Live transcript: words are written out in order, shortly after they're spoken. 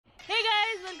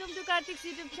welcome to Karthik's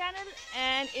YouTube channel,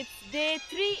 and it's day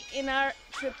 3 in our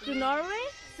trip to Norway.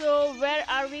 So where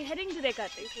are we heading today,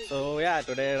 Karthik? So yeah,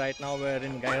 today right now we're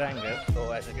in Geiranger.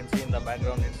 So as you can see in the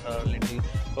background, it's a little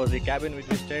cozy cabin which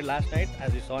we stayed last night,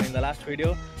 as you saw in the last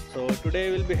video. So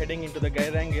today we'll be heading into the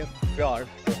Geiranger Fjord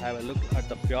to have a look at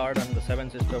the fjord and the Seven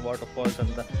Sister waterfalls and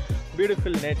the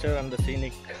beautiful nature and the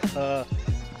scenic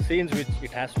scenes which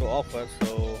it has to offer.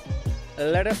 So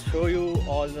let us show you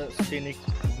all the scenic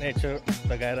nature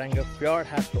the Geiranger Fjord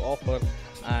has to offer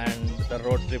and the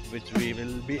road trip which we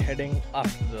will be heading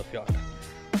after the fjord.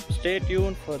 Stay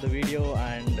tuned for the video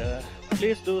and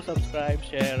please do subscribe,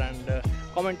 share and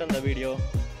comment on the video.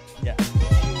 Yeah.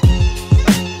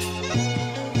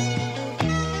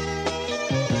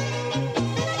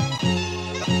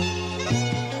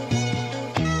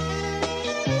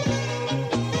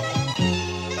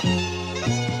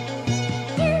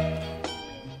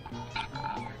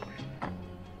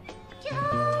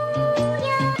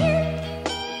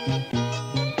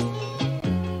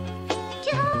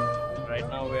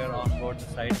 The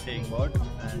sightseeing boat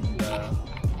and the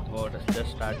boat has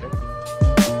just started.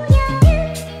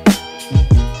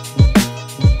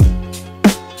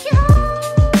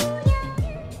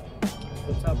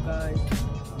 What's up, guys?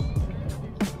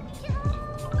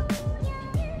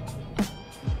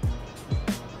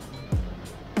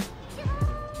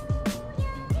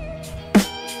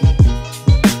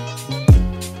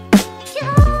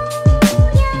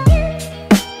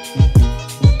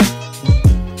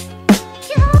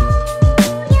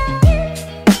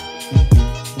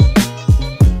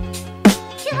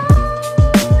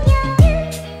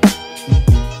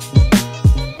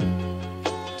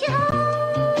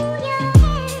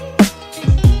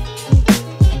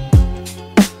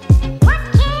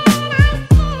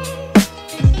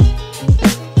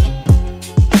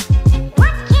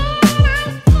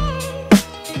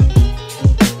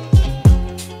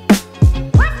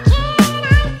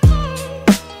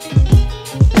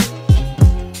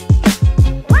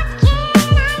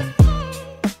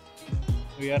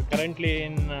 We are currently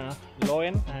in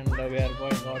Loen and we are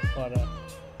going out for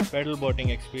a pedal boating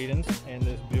experience in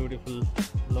this beautiful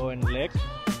Loen lake,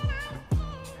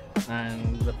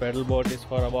 and the pedal boat is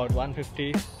for about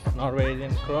 150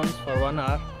 Norwegian crowns for 1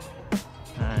 hour,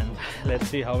 and let's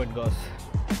see how it goes.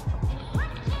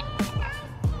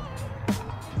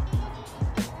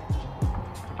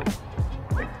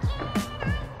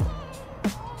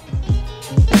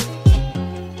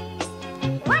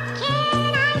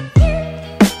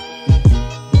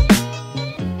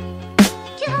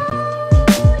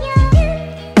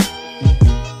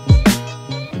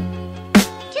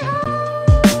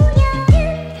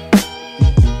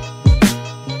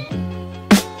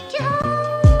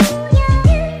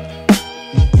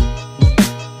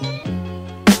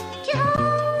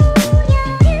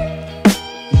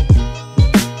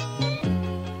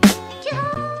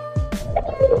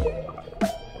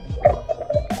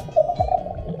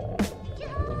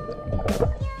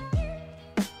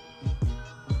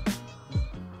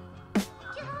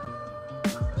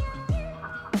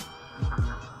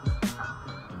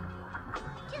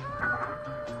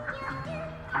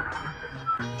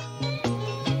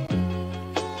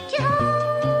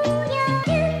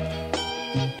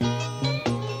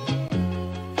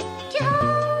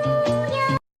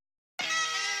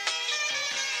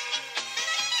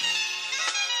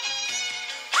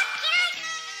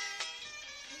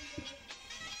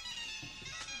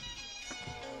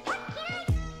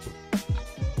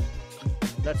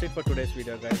 That's it for today's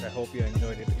video, guys. I hope you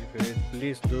enjoyed it. If you did,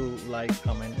 please do like,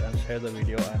 comment and share the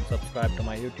video and subscribe to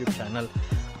my YouTube channel,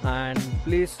 and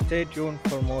please stay tuned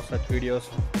for more such videos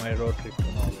of my road trip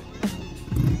to Norway.